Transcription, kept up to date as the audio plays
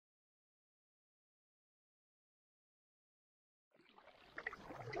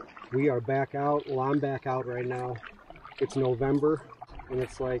We are back out. Well, I'm back out right now. It's November and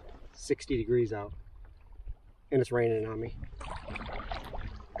it's like 60 degrees out and it's raining on me.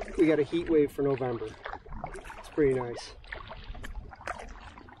 We got a heat wave for November. It's pretty nice.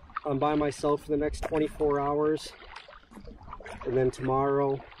 I'm by myself for the next 24 hours. And then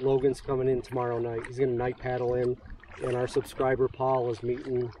tomorrow, Logan's coming in tomorrow night. He's gonna night paddle in, and our subscriber Paul is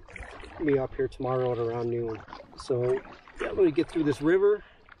meeting me up here tomorrow at around noon. So yeah, I'm gonna get through this river.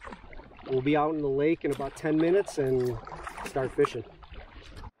 We'll be out in the lake in about 10 minutes and start fishing.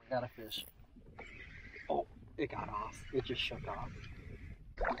 I got a fish. Oh, it got off. It just shook off.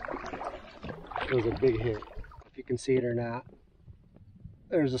 It was a big hit. If you can see it or not,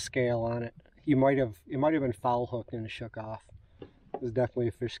 there's a scale on it. It might have been foul hooked and it shook off. It was definitely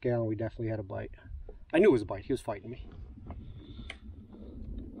a fish scale and we definitely had a bite. I knew it was a bite. He was fighting me.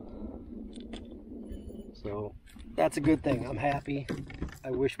 So that's a good thing. I'm happy. I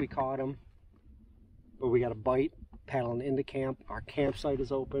wish we caught him. But we got a bite, paddling into camp. Our campsite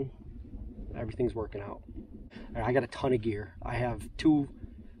is open. Everything's working out. And I got a ton of gear. I have two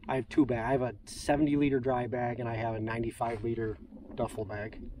bags. I have a 70-liter dry bag and I have a 95-liter duffel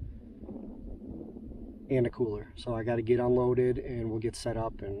bag. And a cooler. So I got to get unloaded and we'll get set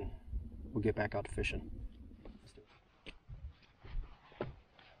up and we'll get back out to fishing.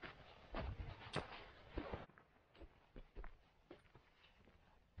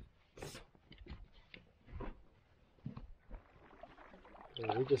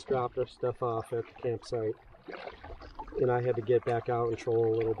 We just dropped our stuff off at the campsite and I had to get back out and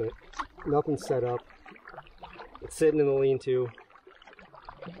troll a little bit. Nothing's set up. It's sitting in the lean-to.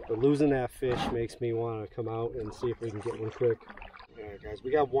 But losing that fish makes me want to come out and see if we can get one quick. Alright guys,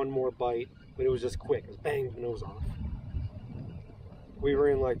 we got one more bite, but it was just quick. It was bang, nose off. We were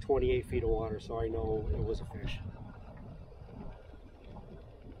in like 28 feet of water, so I know it was a fish.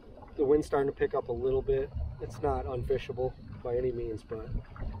 The wind's starting to pick up a little bit. It's not unfishable by any means, but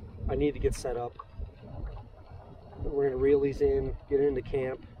I need to get set up. We're going to reel these in, get into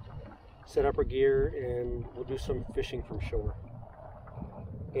camp, set up our gear, and we'll do some fishing from shore.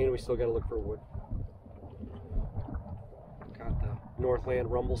 And we still got to look for wood. Got the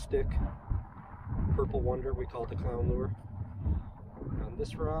Northland Rumble Stick, Purple Wonder, we call it the clown lure. On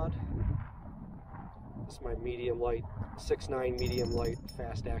this rod, this is my medium light, 6'9" medium light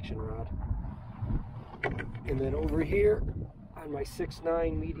fast action rod. And then over here, on my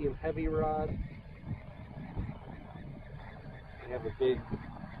 6'9" medium heavy rod, I have a big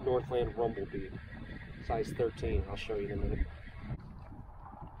Northland Rumble Bead, size 13. I'll show you in a minute.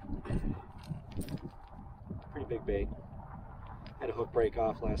 Pretty big bait. Had a hook break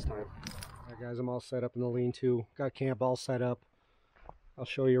off last time. Alright guys, I'm all set up in the lean-to. Got camp all set up. I'll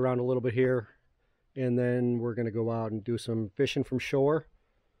show you around a little bit here. And then we're going to go out and do some fishing from shore.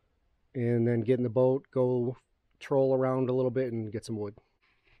 And then get in the boat, go troll around a little bit and get some wood.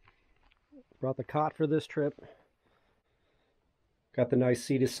 Brought the cot for this trip. Got the nice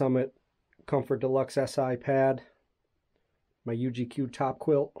Sea to Summit Comfort Deluxe SI pad. My UGQ top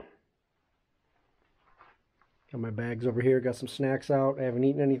quilt. Got my bags over here, got some snacks out. I haven't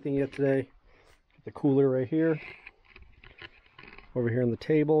eaten anything yet today. Got the cooler right here. Over here on the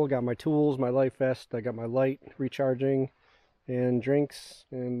table, got my tools, my life vest. I got my light, recharging, and drinks,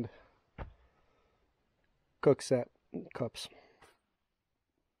 and cook set cups.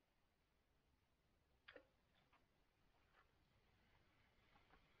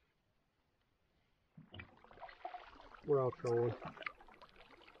 We're out trolling.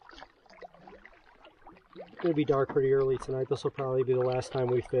 It's going to be dark pretty early tonight. This will probably be the last time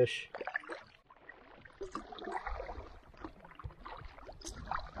we fish.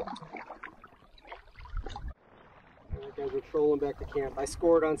 Alright guys, we're trolling back to camp. I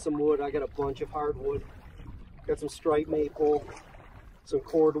scored on some wood. I got a bunch of hardwood. Got some striped maple, some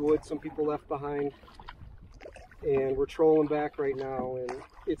cordwood some people left behind. And we're trolling back right now. And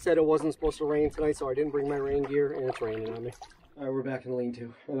it said it wasn't supposed to rain tonight, so I didn't bring my rain gear, and it's raining on me. Alright, we're back in the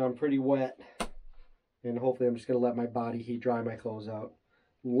lean-to, and I'm pretty wet. And hopefully I'm just going to let my body heat dry my clothes out.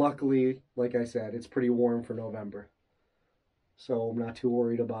 Luckily, like I said, it's pretty warm for November. So I'm not too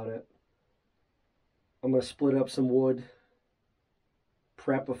worried about it. I'm going to split up some wood,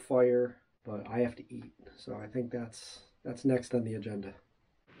 prep a fire, but I have to eat. So I think that's next on the agenda.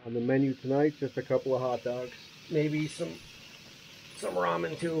 On the menu tonight, just a couple of hot dogs. Maybe some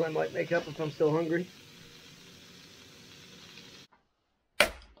ramen too. I might make up if I'm still hungry.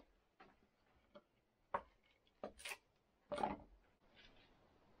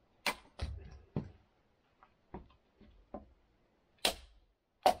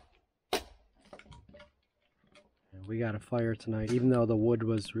 we got a fire tonight, even though the wood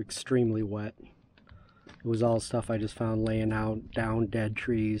was extremely wet. It was all stuff I just found laying out, down dead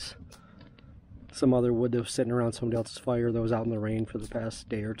trees. Some other wood that was sitting around somebody else's fire that was out in the rain for the past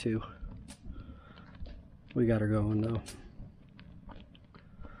day or two. We got her going though.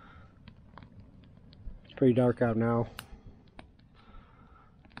 It's pretty dark out now.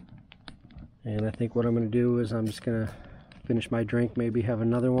 And I think what I'm going to do is I'm just going to finish my drink, maybe have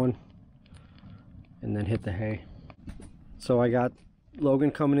another one, and then hit the hay. So I got Logan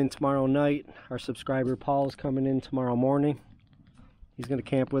coming in tomorrow night. Our subscriber Paul's coming in tomorrow morning. He's going to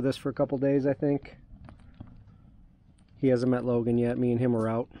camp with us for a couple days, I think. He hasn't met Logan yet. Me and him are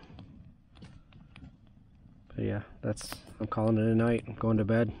out. But yeah, I'm calling it a night. I'm going to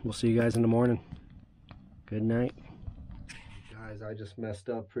bed. We'll see you guys in the morning. Good night. Guys, I just messed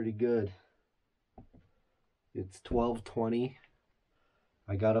up pretty good. It's 12:20.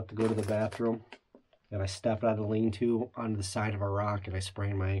 I got up to go to the bathroom and I stepped out of the lean-to onto the side of a rock and I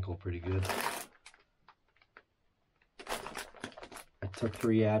sprained my ankle pretty good. I took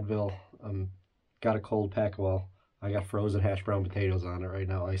 3 Advil, got a cold pack. Well, I got frozen hash brown potatoes on it right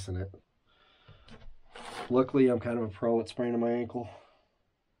now, icing it. Luckily, I'm kind of a pro at spraining my ankle.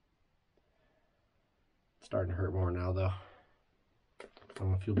 It's starting to hurt more now though. I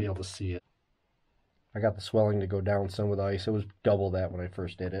don't know if you'll be able to see it. I got the swelling to go down some with ice. It was double that when I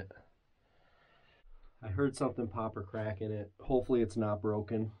first did it. I heard something pop or crack in it. Hopefully it's not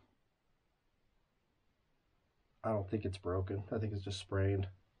broken. I don't think it's broken. I think it's just sprained.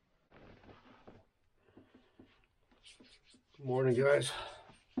 Good morning, guys.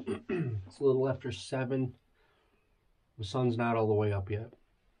 It's a little after 7. The sun's not all the way up yet.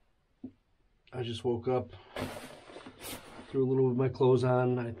 I just woke up, threw a little of my clothes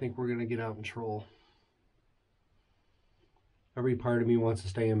on. I think we're gonna get out and troll. Every part of me wants to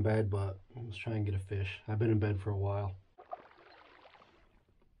stay in bed, but let's try and get a fish. I've been in bed for a while.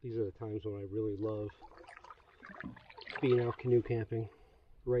 These are the times when I really love being out canoe camping.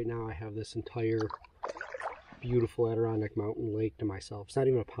 Right now I have this entire beautiful Adirondack mountain lake to myself. It's not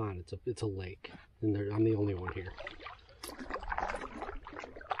even a pond, it's a lake. And I'm the only one here.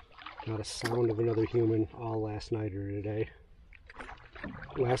 Not a sound of another human all last night or today.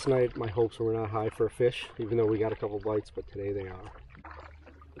 Last night my hopes were not high for a fish, even though we got a couple bites, but today they are.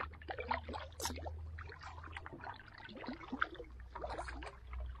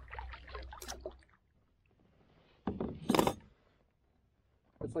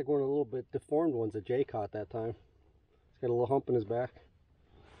 It's like one of the little bit deformed ones that Jay caught that time. He's got a little hump in his back.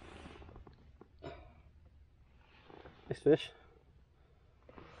 Nice fish.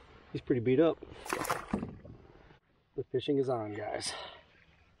 He's pretty beat up. The fishing is on, guys.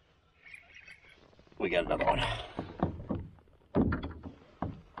 We got another one.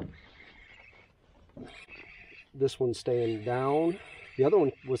 This one's staying down. The other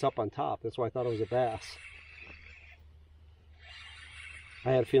one was up on top. That's why I thought it was a bass.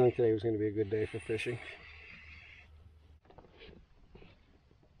 I had a feeling today was going to be a good day for fishing.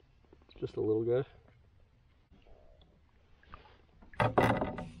 Just a little guy.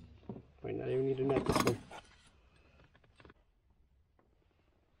 Might not even need to net this one.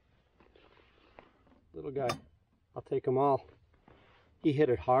 Little guy. I'll take them all. He hit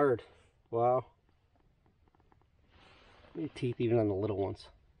it hard. Wow. Any teeth even on the little ones.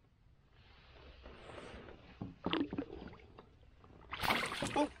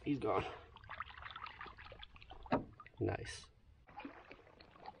 Oh, he's gone. Nice.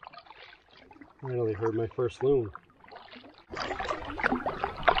 I finally heard my first loon.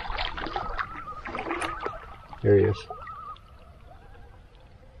 There he is.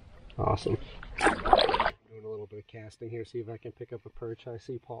 Awesome. Doing a little bit of casting here, see if I can pick up a perch. I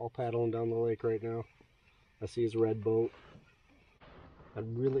see Paul paddling down the lake right now. I see his red boat.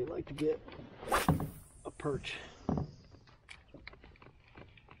 I'd really like to get a perch.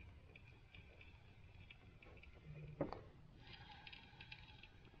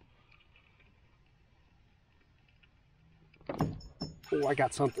 Oh, I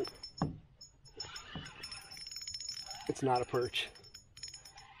got something. It's not a perch.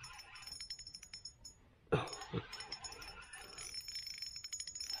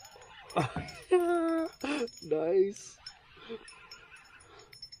 Nice.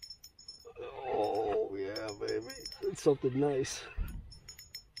 Oh yeah, baby. It's something nice.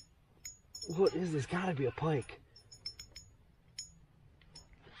 What is this? Gotta be a pike.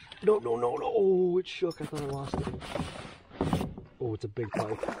 No, no, no, no. Oh, it shook. I thought I lost it. Oh, it's a big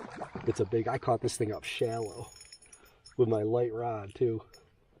pike. It's a big, I caught this thing up shallow with my light rod too.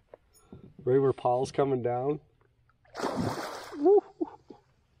 Right where Paul's coming down. Woo.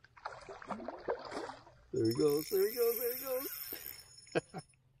 There he goes, there he goes, there he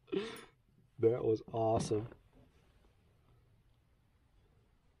goes. That was awesome.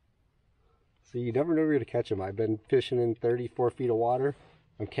 See, you never know you're going to catch him. I've been fishing in 34 feet of water.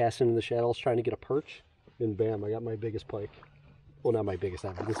 I'm casting in the shallows trying to get a perch. And bam, I got my biggest pike. Well, not my biggest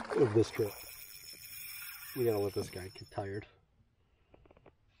ever, of this trip. We got to let this guy get tired.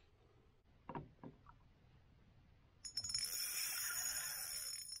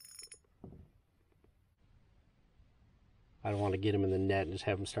 I don't want to get him in the net and just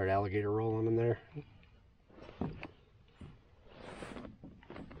have him start alligator rolling in there.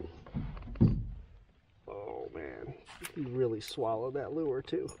 Oh man, he really swallowed that lure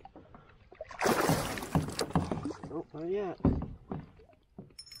too. Oh, not yet.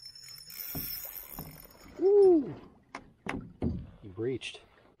 Woo! He breached.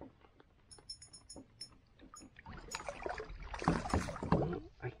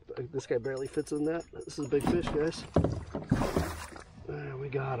 This guy barely fits in that. This is a big fish, guys. We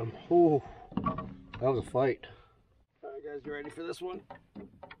got him. Ooh, that was a fight. All right, guys, you ready for this one?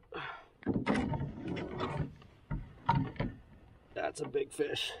 That's a big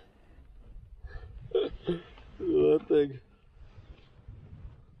fish. That thing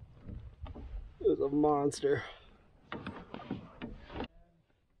is a monster.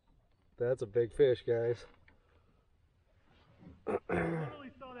 That's a big fish, guys. I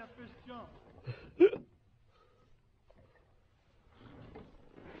literally saw that fish jump.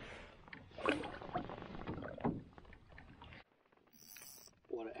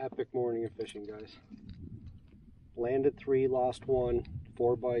 What an epic morning of fishing, guys. Landed 3, lost 1,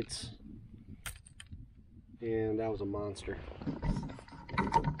 4 bites, and that was a monster.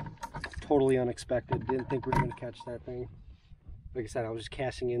 Totally unexpected. Didn't think we were going to catch that thing. Like I said, I was just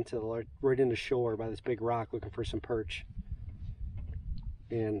casting into the, right into shore by this big rock looking for some perch.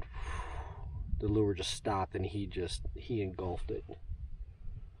 And the lure just stopped and he engulfed it.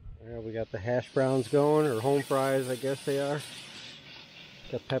 We got the hash browns going, or home fries I guess they are.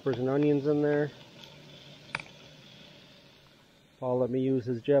 Got peppers and onions in there. Paul let me use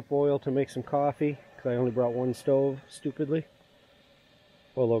his jet oil to make some coffee because I only brought 1 stove, stupidly.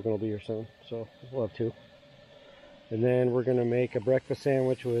 Well, Logan will be here soon, so we'll have 2. And then we're going to make a breakfast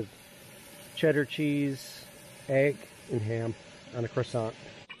sandwich with cheddar cheese, egg, and ham on a croissant.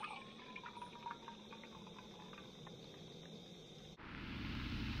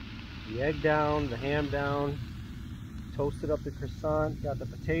 The egg down, the ham down, toasted up the croissant, got the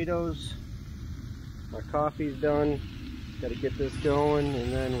potatoes, my coffee's done, got to get this going,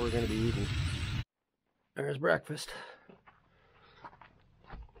 and then we're going to be eating. There's breakfast.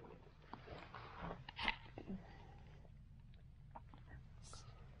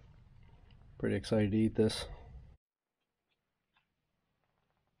 Pretty excited to eat this.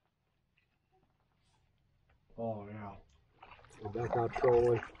 Oh yeah. We're back out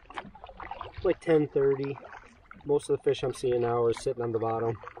trolling. It's like 10:30. Most of the fish I'm seeing now are sitting on the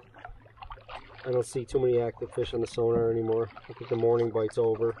bottom. I don't see too many active fish on the sonar anymore. I think the morning bite's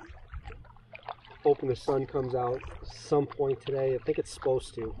over. Hoping the sun comes out some point today. I think it's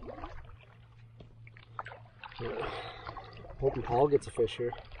supposed to. Hoping Paul gets a fish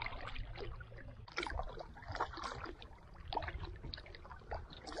here.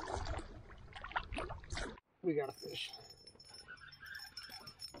 We got a fish.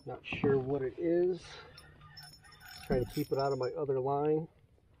 Not sure what it is. Trying to keep it out of my other line.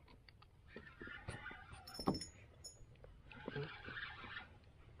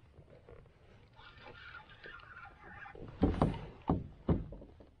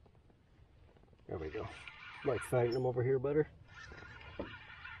 There we go. Might fighting them over here better.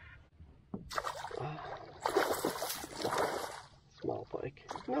 Small pike.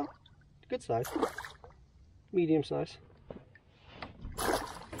 No, good size. Medium size.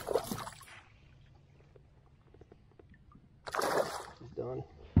 He's done.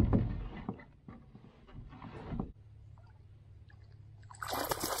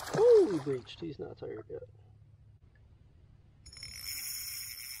 Oh, he breached. He's not tired yet.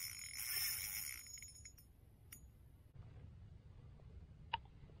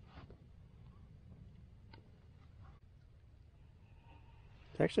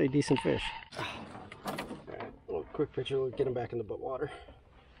 It's actually a decent fish. Alright, a little quick picture, we'll get him back in the water.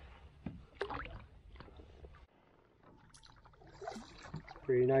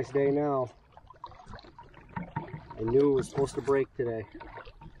 Pretty nice day now. I knew it was supposed to break today.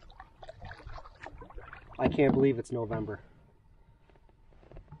 I can't believe it's November.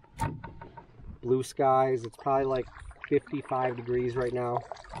 Blue skies, it's probably like 55 degrees right now.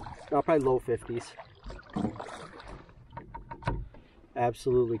 No, probably low 50s.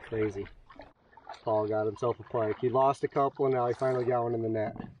 Absolutely crazy. Paul got himself a pike. He lost a couple and now he finally got one in the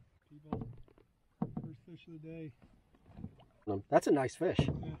net. People, first fish of the day. That's a nice fish.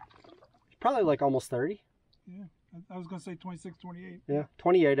 Yeah. It's probably like almost 30. Yeah. I was going to say 26, 28. Yeah,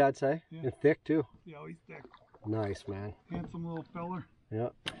 28 I'd say. Yeah. And thick too. Yeah, he's thick. Nice, man. Handsome little feller. Yeah.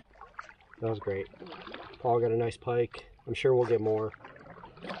 That was great. Paul got a nice pike. I'm sure we'll get more.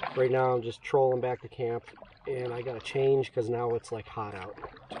 Right now I'm just trolling back to camp and I got to change because now it's like hot out.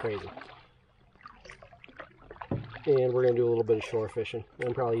 It's crazy. And we're going to do a little bit of shore fishing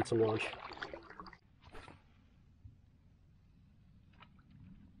and probably eat some lunch.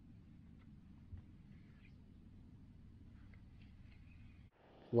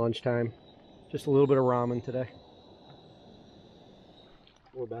 Lunchtime. Just a little bit of ramen today.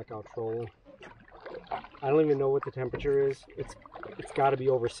 We're back out trolling. I don't even know what the temperature is. It's got to be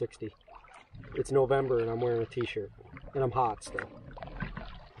over 60. It's November and I'm wearing a t-shirt and I'm hot still.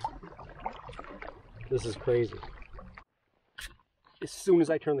 This is crazy. As soon as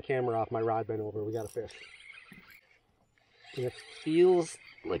I turn the camera off, my rod bent over. We got a fish. And it feels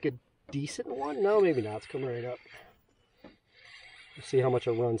like a decent one. No, maybe not. It's coming right up. Let's see how much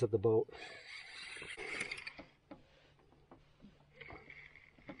it runs at the boat.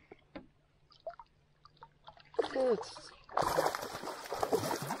 It's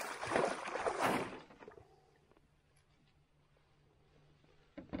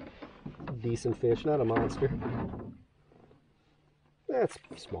a decent fish, not a monster. That's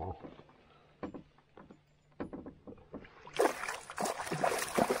small.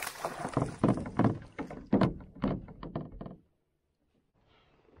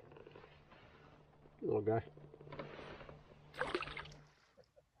 Little guy.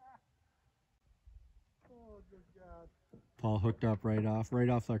 Oh, good God. Paul hooked up right off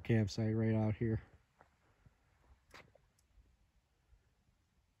our campsite, right out here.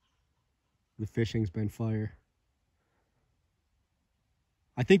 The fishing's been fire.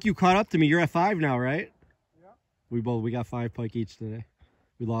 I think you caught up to me. You're at 5 now, right? Yeah. We got 5 pike each today.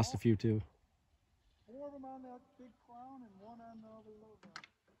 We lost a few too. 4 of them on that big clown and 1 on the other little guy.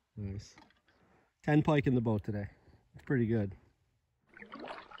 Nice. 10 pike in the boat today. It's pretty good.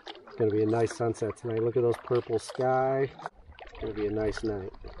 It's gonna be a nice sunset tonight. Look at those purple sky. It's gonna be a nice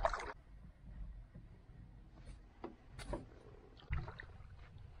night.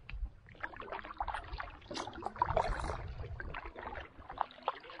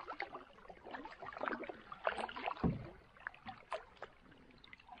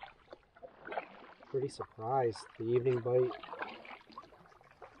 Pretty surprised. The evening bite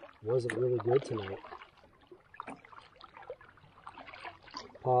wasn't really good tonight.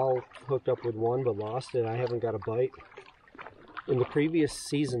 Paul hooked up with 1 but lost it. I haven't got a bite. In the previous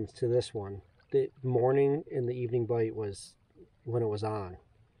seasons to this one, the morning and the evening bite was when it was on.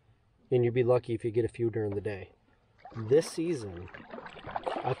 And you'd be lucky if you get a few during the day. This season,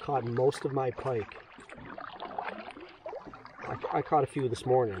 I've caught most of my pike. I caught a few this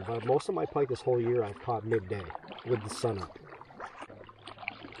morning, but most of my pike this whole year I've caught midday with the sun up.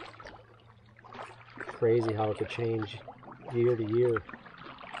 Crazy how it could change year to year.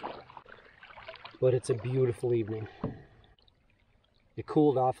 But it's a beautiful evening. It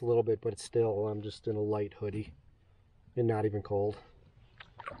cooled off a little bit, but it's still, I'm just in a light hoodie and not even cold.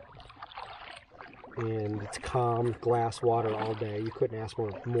 And it's calm, glass water all day. You couldn't ask for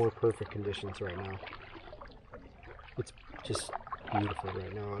more perfect conditions right now. It's just beautiful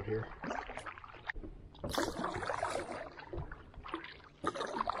right now out here.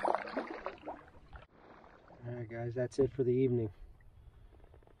 Alright guys, that's it for the evening.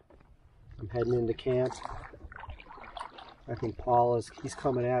 I'm heading into camp. I think Paul he's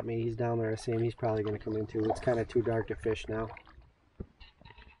coming at me. He's down there. I see him. He's probably going to come in too. It's kind of too dark to fish now.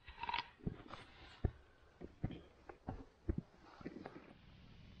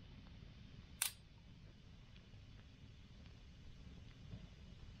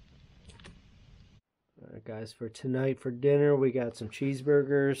 Alright guys, for tonight for dinner we got some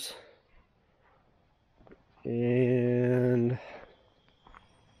cheeseburgers and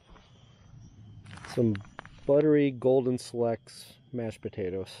some buttery Golden Selects mashed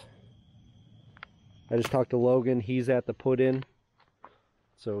potatoes. I just talked to Logan. He's at the put-in,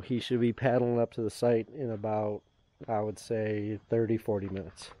 so he should be paddling up to the site in about, I would say, 30-40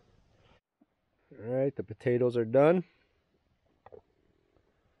 minutes. Alright, the potatoes are done.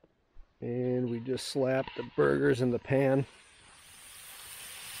 And we just slapped the burgers in the pan.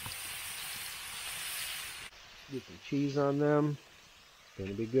 Get some cheese on them. It's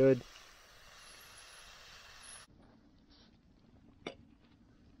gonna be good.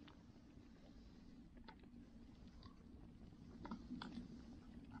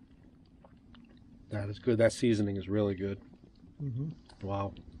 That is good. That seasoning is really good.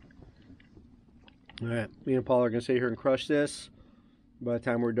 Wow. All right, me and Paul are gonna sit here and crush this. By the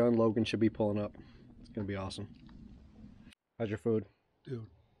time we're done, Logan should be pulling up. It's gonna be awesome. How's your food? Dude,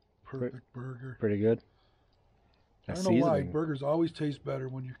 perfect burger. Pretty good. I don't know why burgers always taste better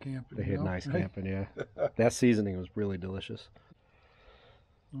when you're camping. They hit nice camping, yeah. That seasoning was really delicious.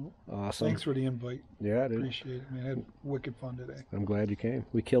 Oh, awesome. Thanks for the invite. Yeah, dude. Appreciate it, man. I had wicked fun today. I'm glad you came.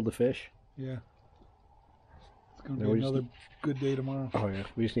 We killed the fish. Yeah. It's going to be another good day tomorrow. Oh, yeah.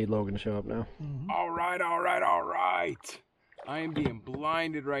 We just need Logan to show up now. All right, all right, all right. I am being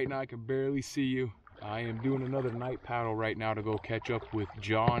blinded right now. I can barely see you. I am doing another night paddle right now to go catch up with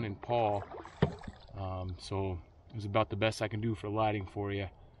John and Paul. So it was about the best I can do for lighting for you.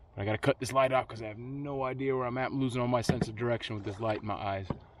 But I got to cut this light off because I have no idea where I'm at. I'm losing all my sense of direction with this light in my eyes.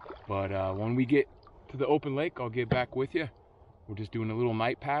 But when we get to the open lake, I'll get back with you. We're just doing a little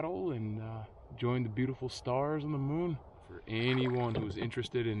night paddle and enjoying the beautiful stars and the moon. For anyone who's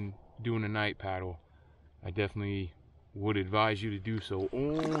interested in doing a night paddle, I definitely would advise you to do so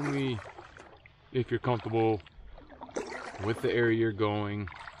only if you're comfortable with the area you're going.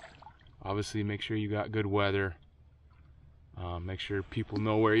 Obviously, make sure you got good weather. Make sure people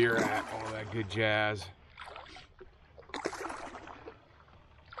know where you're at, all that good jazz.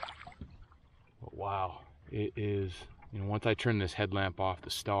 But wow, it is, you know, once I turn this headlamp off,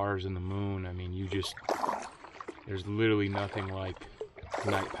 the stars and the moon, I mean, there's literally nothing like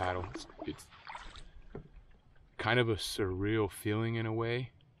night paddle. It's kind of a surreal feeling in a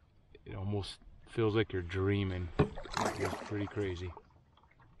way. It almost feels like you're dreaming. It's pretty crazy.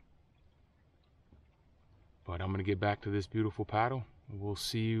 But I'm gonna get back to this beautiful paddle. We'll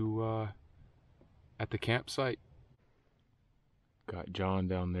see you at the campsite. Got John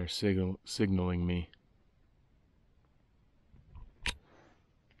down there signaling me.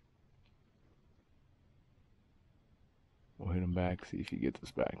 We'll hit him back, see if he gets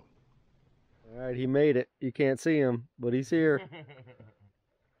us back. All right, he made it. You can't see him, but he's here.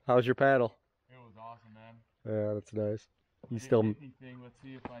 How's your paddle? It was awesome, man. Yeah, that's nice. You Let's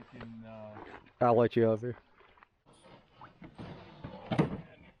see if I can. I'll let you over.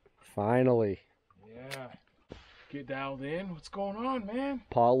 Finally. Yeah. Get dialed in. What's going on, man?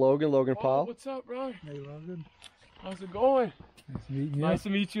 Paul, Logan, Paul. What's up, bro? Hey, Logan. How's it going? Nice meeting you. Nice to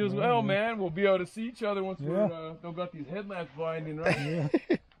meet you as well, man. We'll be able to see each other once we're don't got these headlamps blinding, right? Yeah.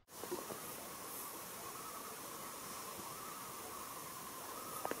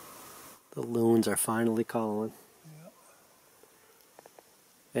 The loons are finally calling. Yep.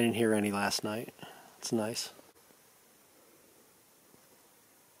 I didn't hear any last night. It's nice.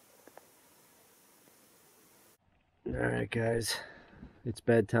 Alright guys, it's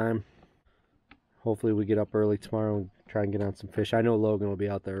bedtime. Hopefully we get up early tomorrow and try and get on some fish. I know Logan will be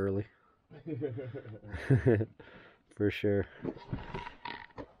out there early. For sure.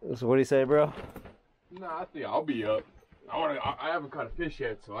 So what do you say, bro? Nah, I think I'll be up. I haven't caught a fish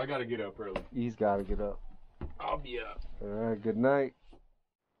yet, so I gotta get up early. He's gotta get up. I'll be up. Alright, good night.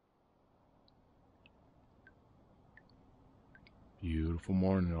 Beautiful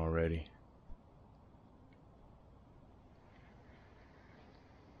morning already.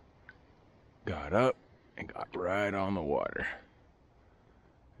 Got up and got right on the water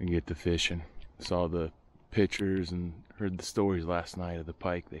and get to fishing. Saw the pictures and heard the stories last night of the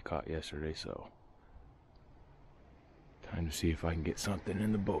pike they caught yesterday, so time to see if I can get something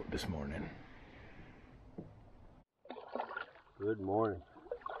in the boat this morning. Good morning.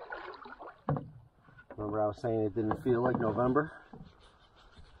 Remember I was saying it didn't feel like November?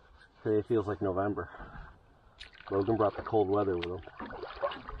 Today it feels like November. Logan brought the cold weather with him.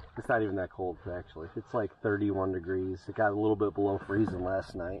 It's not even that cold, actually. It's like 31 degrees. It got a little bit below freezing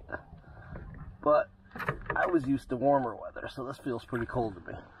last night. But I was used to warmer weather, so this feels pretty cold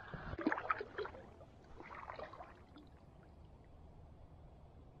to me.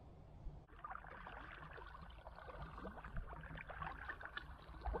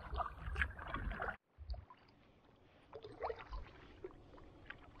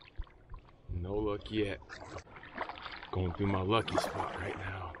 No luck yet. Going through my lucky spot right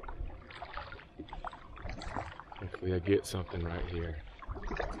now. Hopefully I get something right here.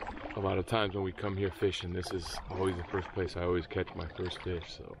 A lot of times when we come here fishing, this is always the first place I always catch my first fish,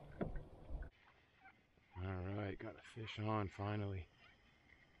 so. Alright, got a fish on finally.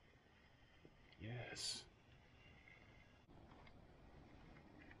 Yes.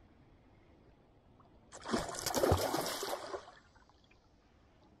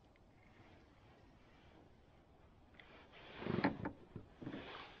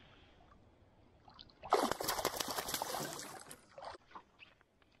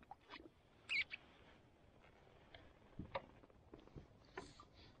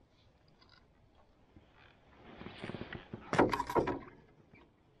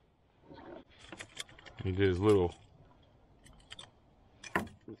 He did his little,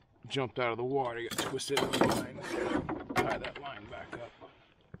 jumped out of the water, got twisted in the line. Tie that line back up.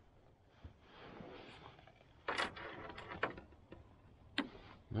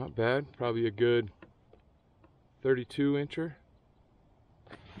 Not bad, probably a good 32 incher.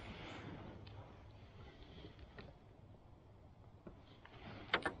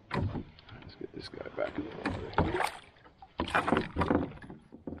 Let's get this guy back in the water.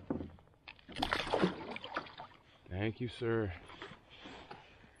 Thank you, sir.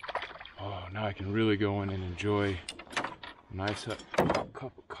 Oh, now I can really go in and enjoy a nice hot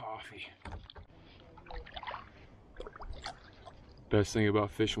cup of coffee. Best thing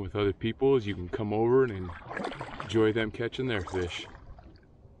about fishing with other people is you can come over and enjoy them catching their fish.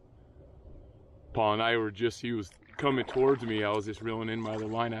 Paul and I were he was coming towards me. I was just reeling in my other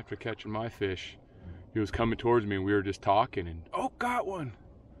line after catching my fish. He was coming towards me and we were just talking and, oh, got one.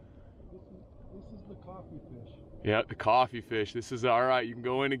 This is the coffee fish. Yeah, the coffee fish. This is all right. You can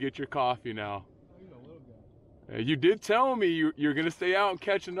go in and get your coffee now. Oh, you little guy. You did tell me you're going to stay out and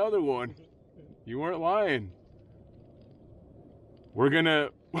catch another one. You weren't lying. We're gonna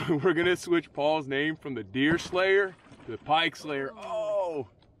switch Paul's name from the deer slayer to the pike slayer. Oh!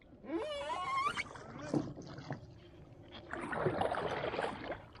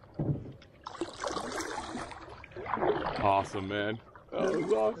 Awesome, man. That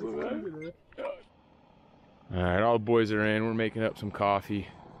was awesome, man. All right, all the boys are in. We're making up some coffee.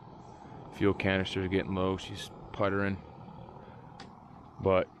 Fuel canister's getting low. She's puttering.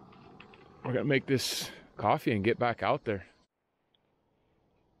 But we're gonna make this coffee and get back out there.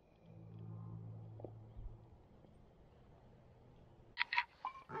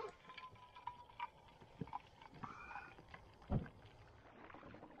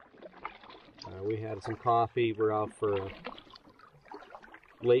 We had some coffee. We're out for a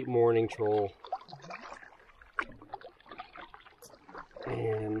late morning troll.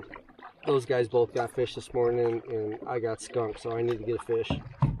 And those guys both got fish this morning, and I got skunk, so I need to get a fish.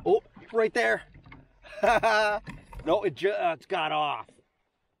 Oh, right there. No, it just got off.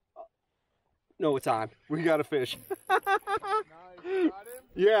 No, it's on. We got a fish. Nice. Got him?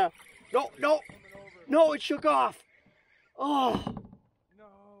 Yeah. No, no. No, it shook off. Oh.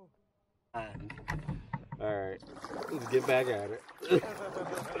 No. Alright, let's get back at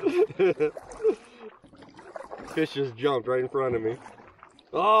it. Fish just jumped right in front of me.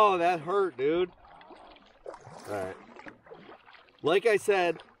 Oh, that hurt, dude. Alright. Like I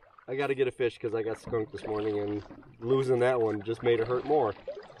said, I gotta get a fish because I got skunked this morning, and losing that one just made it hurt more.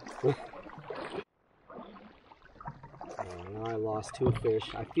 Now I lost 2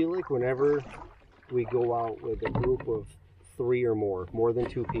 fish. I feel like whenever we go out with a group of 3 or more than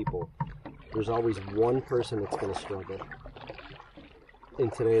 2 people, there's always one person that's going to struggle.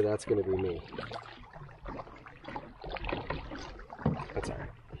 And today that's going to be me. That's alright.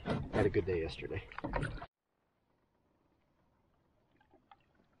 I had a good day yesterday.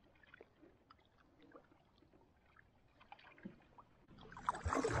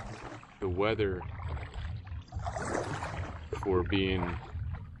 The weather for being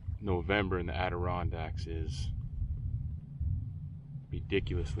November in the Adirondacks is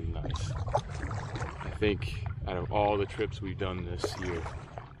ridiculously nice. I think out of all the trips we've done this year,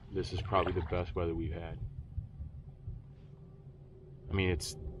 this is probably the best weather we've had. I mean,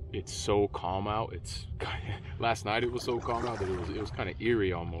 it's so calm out. It's last night it was so calm out that it was kind of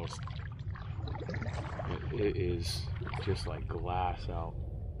eerie almost. It is just like glass out.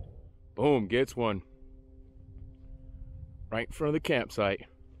 Boom, gets one. Right in front of the campsite.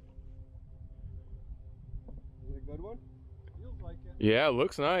 Is it a good one? Feels like it. Yeah, it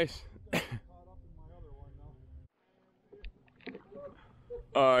looks nice. Caught up in my other one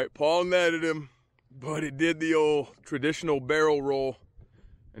now. All right, Paul netted him, but it did the old traditional barrel roll,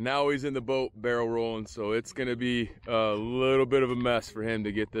 and now he's in the boat barrel rolling, so it's gonna be a little bit of a mess for him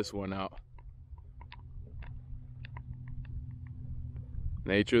to get this one out.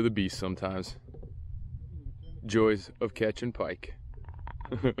 Nature of the beast sometimes. Joys of catching pike.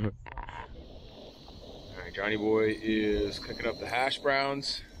 All right, Johnny boy is cooking up the hash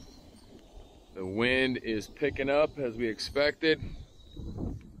browns. The wind is picking up as we expected.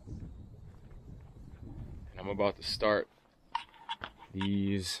 And I'm about to start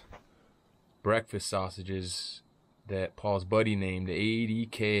these breakfast sausages that Paul's buddy named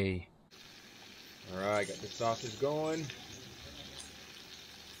 80K. All right, got the sausage going.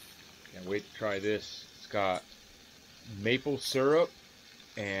 Can't wait to try this. It's got maple syrup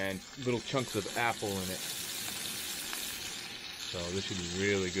and little chunks of apple in it. So this should be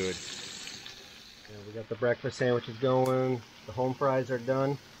really good. Yeah, we got the breakfast sandwiches going. The home fries are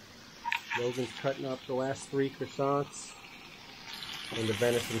done. Logan's cutting up the last 3 croissants, and the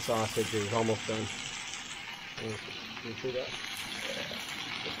venison sausage is almost done. You see that?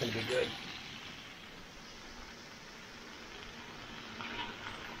 It's gonna be good.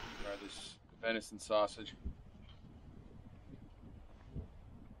 Try this venison sausage.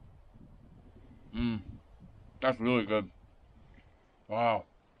 That's really good. Wow.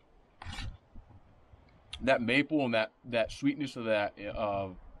 That maple and that sweetness of that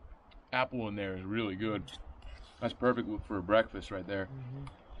apple in there is really good. That's perfect for a breakfast right there.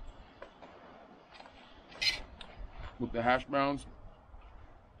 With the hash browns,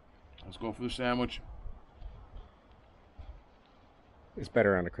 let's go for the sandwich. It's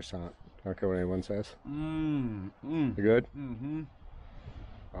better on a croissant. I don't care what anyone says. You good? Mm-hmm.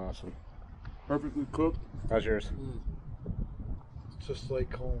 Awesome. Perfectly cooked. How's yours? It's just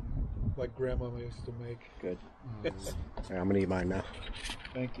like home, like Grandma used to make. Good. Yeah, I'm gonna eat mine now.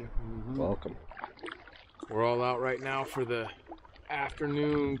 Thank you. Welcome. We're all out right now for the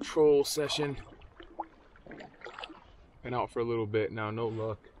afternoon troll session. Been out for a little bit now, no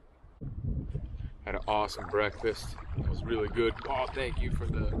luck. Had an awesome breakfast. It was really good. Paul, thank you for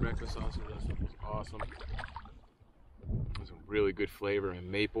the breakfast sausage. That was awesome. It was a really good flavor,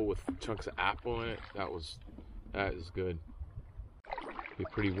 and maple with chunks of apple in it. That is good. Be a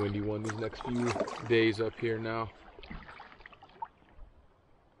pretty windy one these next few days up here now.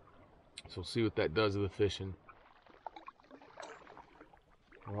 So we'll see what that does to the fishing.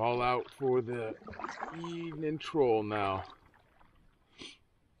 We're all out for the evening troll now.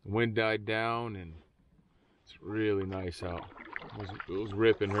 The wind died down and it's really nice out. It was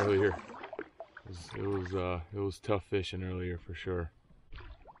ripping earlier. It was tough fishing earlier for sure.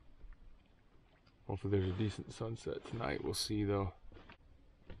 Hopefully there's a decent sunset tonight. We'll see though.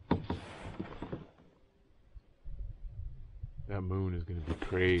 That moon is gonna be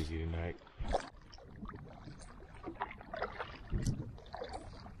crazy tonight.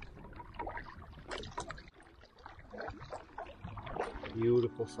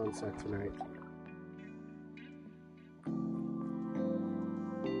 Beautiful sunset tonight.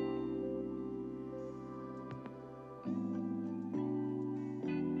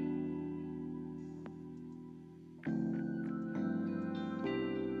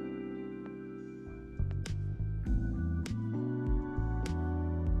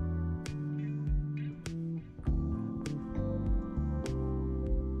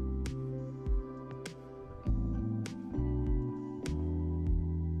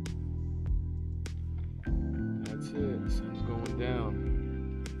 The sun's going down.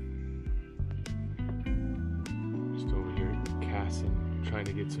 Just over here casting, trying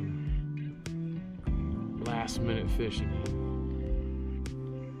to get some last minute fishing in.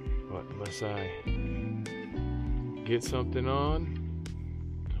 But unless I get something on,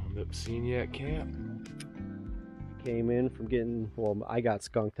 I'll end up seeing you at camp. Came in from I got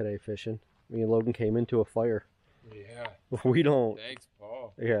skunked today fishing. Me and Logan came into a fire. Yeah. We don't. Thanks,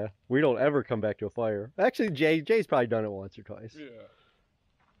 Paul. Yeah, we don't ever come back to a fire. Actually, Jay's probably done it once or twice. Yeah.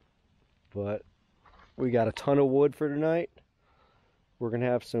 But we got a ton of wood for tonight. We're gonna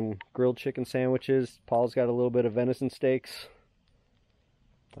have some grilled chicken sandwiches. Paul's got a little bit of venison steaks.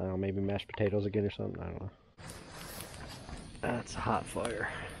 I don't know, maybe mashed potatoes again or something. I don't know. That's a hot fire.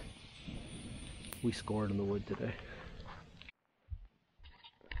 We scored in the wood today.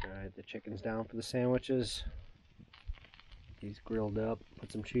 Alright, the chicken's down for the sandwiches. These grilled up,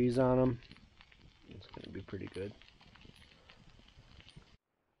 put some cheese on them. It's going to be pretty good.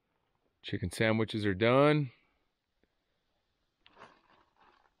 Chicken sandwiches are done.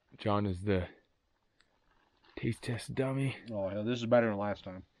 John is the taste test dummy. Oh, yeah, this is better than last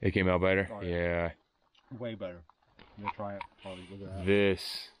time. It came out better? Oh, yeah. Way better. I'm gonna try it. Probably look at that.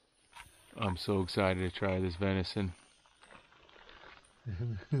 This. I'm so excited to try this venison.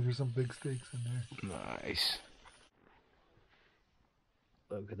 There's some big steaks in there. Nice.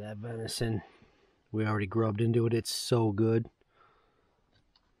 Look at that venison. We already grubbed into it. It's so good.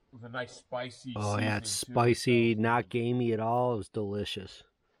 With a nice spicy. Oh yeah, it's spicy, not gamey at all. It was delicious.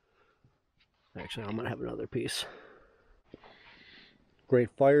 Actually, I'm gonna have another piece. Great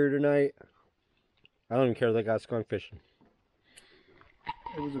fire tonight. I don't even care they got skunk fishing.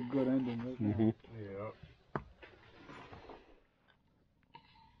 It was a good ending, wasn't it? Yeah.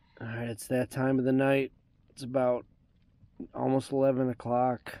 Alright, it's that time of the night. It's about almost 11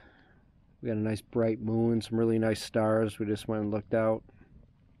 o'clock. We got a nice bright moon, some really nice stars. We just went and looked out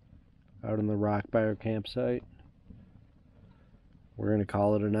on the rock by our campsite. We're gonna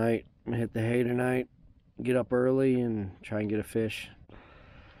call it a night. I'm gonna hit the hay tonight, get up early and try and get a fish.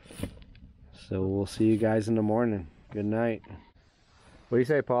 So we'll see you guys in the morning. Good night. What do you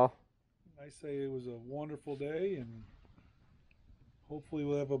say, Paul? I say it was a wonderful day, and hopefully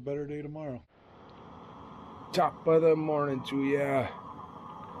we'll have a better day tomorrow. Top of the morning to ya.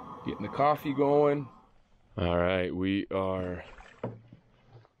 Getting the coffee going. All right, we are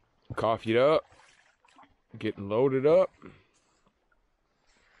coffeeed up, getting loaded up,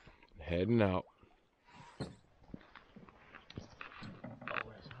 heading out.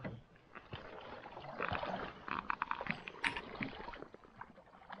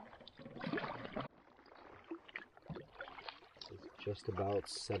 It's just about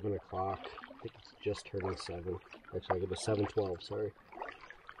 7 o'clock. I think it's just turning 7. Actually, it was 7:12, sorry.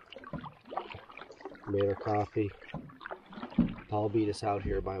 Made our coffee. Paul beat us out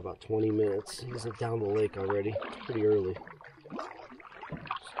here by about 20 minutes. He's down the lake already. It's pretty early.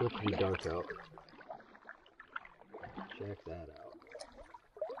 Still pretty dark out. Check that out.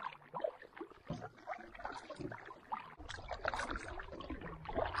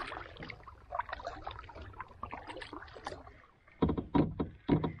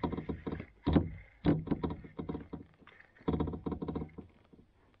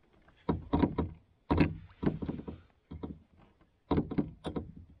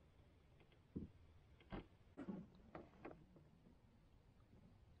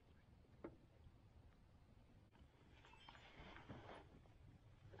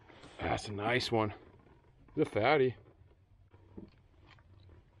 That's a nice one. It's a fatty.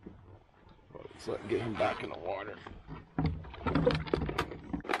 Well, let's get him back in the water.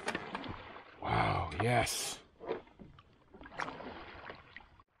 Wow, yes.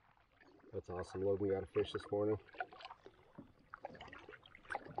 That's awesome. Logan got a fish this morning.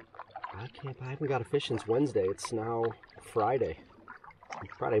 I haven't got a fish since Wednesday. It's now Friday.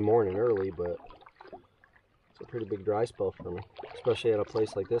 Friday morning early, but it's a pretty big dry spell for me, especially at a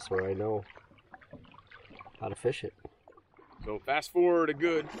place like this where I know how to fish it. So fast forward a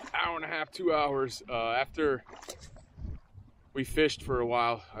good hour and a half, 2 hours after we fished for a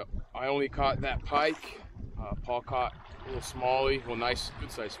while. I only caught that pike. Paul caught a little smallie, well, nice,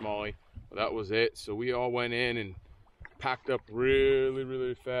 good size smallie, but that was it. So we all went in and packed up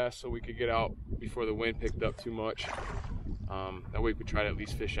really fast so we could get out before the wind picked up too much. That way we could try to at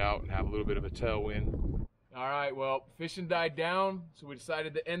least fish out and have a little bit of a tailwind. All right, well, fishing died down, so we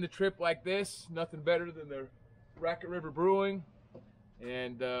decided to end the trip like this. Nothing better than the Racket River Brewing.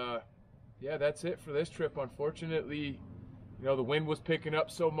 And yeah, that's it for this trip. Unfortunately, you know, the wind was picking up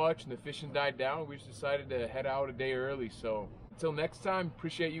so much and the fishing died down. We just decided to head out a day early. So until next time,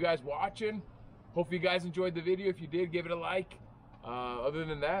 appreciate you guys watching. Hope you guys enjoyed the video. If you did, give it a like. Other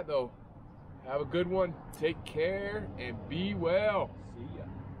than that, though, have a good one. Take care and be well. See ya.